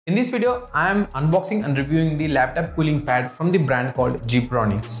In this video, I am unboxing and reviewing the laptop cooling pad from the brand called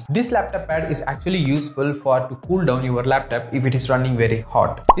Zebronics. This laptop pad is actually useful to cool down your laptop if it is running very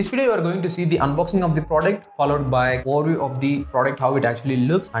hot. This video you are going to see the unboxing of the product, followed by overview of the product, how it actually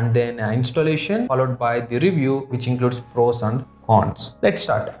looks, and then installation, followed by the review, which includes pros and cons. Let's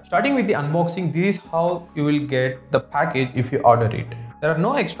start. Starting with the unboxing, this is how you will get the package if you order it. There are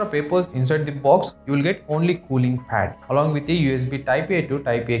no extra papers inside the box. You will get only cooling pad along with a USB Type A to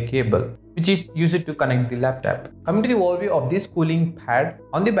Type A cable, which is used to connect the laptop. Coming to the overview of this cooling pad,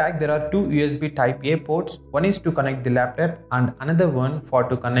 on the back there are two USB Type A ports. One is to connect the laptop and another one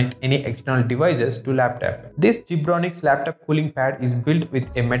to connect any external devices to laptop. This Zebronics laptop cooling pad is built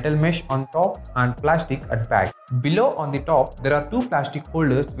with a metal mesh on top and plastic at back. Below on the top there are two plastic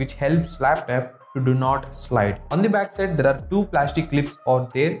holders which helps laptop to do not slide. On the back side there are two plastic clips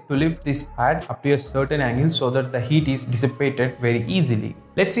out there to lift this pad up to a certain angle so that the heat is dissipated very easily.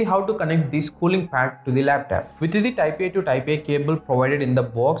 Let's see how to connect this cooling pad to the laptop. With the Type A to Type A cable provided in the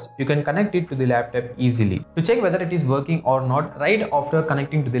box, you can connect it to the laptop easily. To check whether it is working or not, right after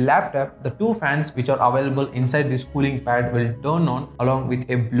connecting to the laptop, the two fans which are available inside this cooling pad will turn on along with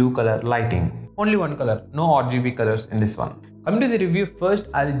a blue color lighting. Only one color, no RGB colors in this one. Coming to the review, first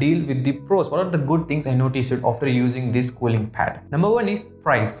I'll deal with the pros. What are the good things I noticed after using this cooling pad? Number one is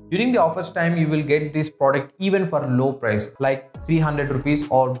price. During the offers time, you will get this product even for low price like 300 rupees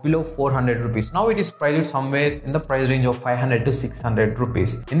or below 400 rupees. Now it is priced somewhere in the price range of 500 to 600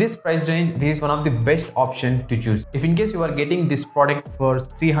 rupees. In this price range, this is one of the best options to choose. If in case you are getting this product for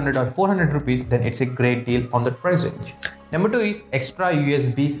 300 or 400 rupees, then it's a great deal on that price range. Number two is extra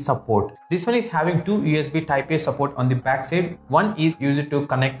USB support. This one is having two USB Type A support on the back side. One is used to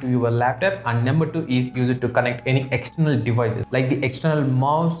connect to your laptop and number two is used to connect any external devices like the external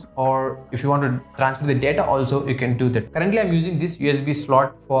mouse, or if you want to transfer the data also you can do that. Currently I'm using this USB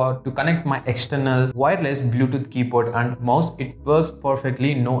slot to connect my external wireless Bluetooth keyboard and mouse. It works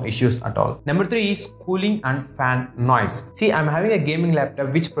perfectly, no issues at all. Number three is cooling and fan noise. See, I'm having a gaming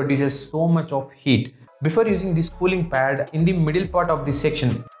laptop which produces so much of heat. Before using this cooling pad, in the middle part of this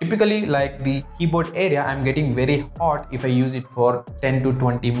section, typically like the keyboard area, I'm getting very hot if I use it for 10 to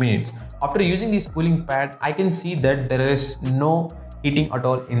 20 minutes. After using this cooling pad, I can see that there is no heating at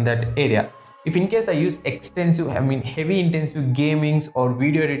all in that area. If in case I use heavy intensive gamings or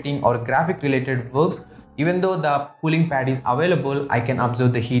video editing or graphic related works, even though the cooling pad is available, I can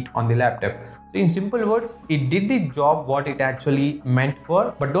observe the heat on the laptop. So in simple words, it did the job what it actually meant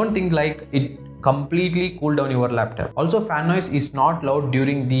for, but don't think like it completely cool down your laptop. Also, fan noise is not loud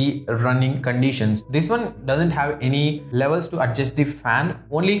during the running conditions. This one doesn't have any levels to adjust the fan,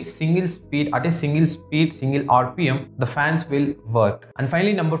 only single speed, at a single speed, single RPM, the fans will work. And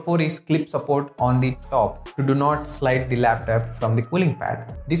finally, number four is clip support on the top to do not slide the laptop from the cooling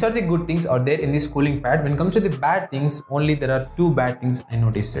pad. These are the good things are there in this cooling pad. When it comes to the bad things, only there are two bad things I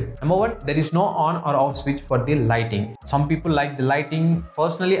noticed it. Number one, there is no on or off switch for the lighting. Some people like the lighting.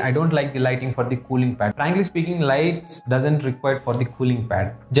 Personally, I don't like the lighting for the cooling pad. Frankly speaking, lights doesn't require for the cooling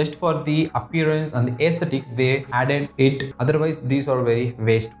pad. Just for the appearance and the aesthetics, they added it. Otherwise, these are very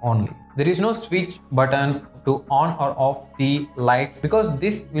waste only. There is no switch button to on or off the lights because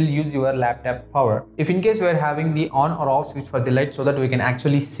this will use your laptop power. If in case we are having the on or off switch for the light so that we can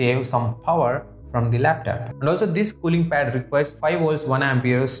actually save some power from the laptop. And also this cooling pad requires 5 volts 1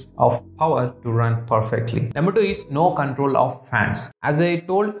 amperes of power to run perfectly. Number two is no control of fans. As I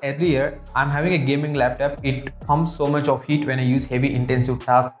told earlier, I'm having a gaming laptop. It pumps so much of heat when I use heavy intensive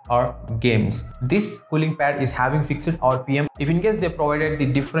tasks or games. This cooling pad is having fixed RPM. If in case they provided the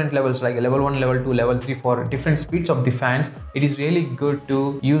different levels like level 1, level 2, level 3 for different speeds of the fans, it is really good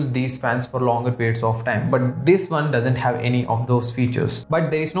to use these fans for longer periods of time. But this one doesn't have any of those features.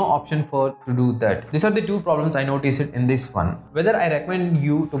 But there is no option to do that. These are the two problems I noticed in this one. Whether I recommend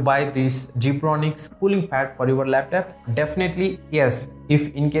you to buy this Zebronics cooling pad for your laptop? Definitely yes, if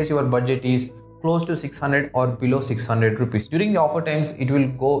in case your budget is close to 600 or below 600 rupees. During the offer times, it will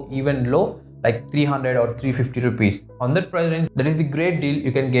go even low like 300 or 350 rupees. On that price range, that is the great deal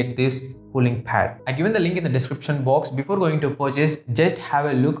you can get this cooling pad. I given the link in the description box. Before going to purchase, just have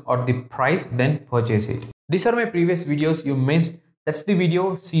a look at the price, then purchase it. These are my previous videos you missed. That's the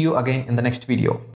video. See you again in the next video.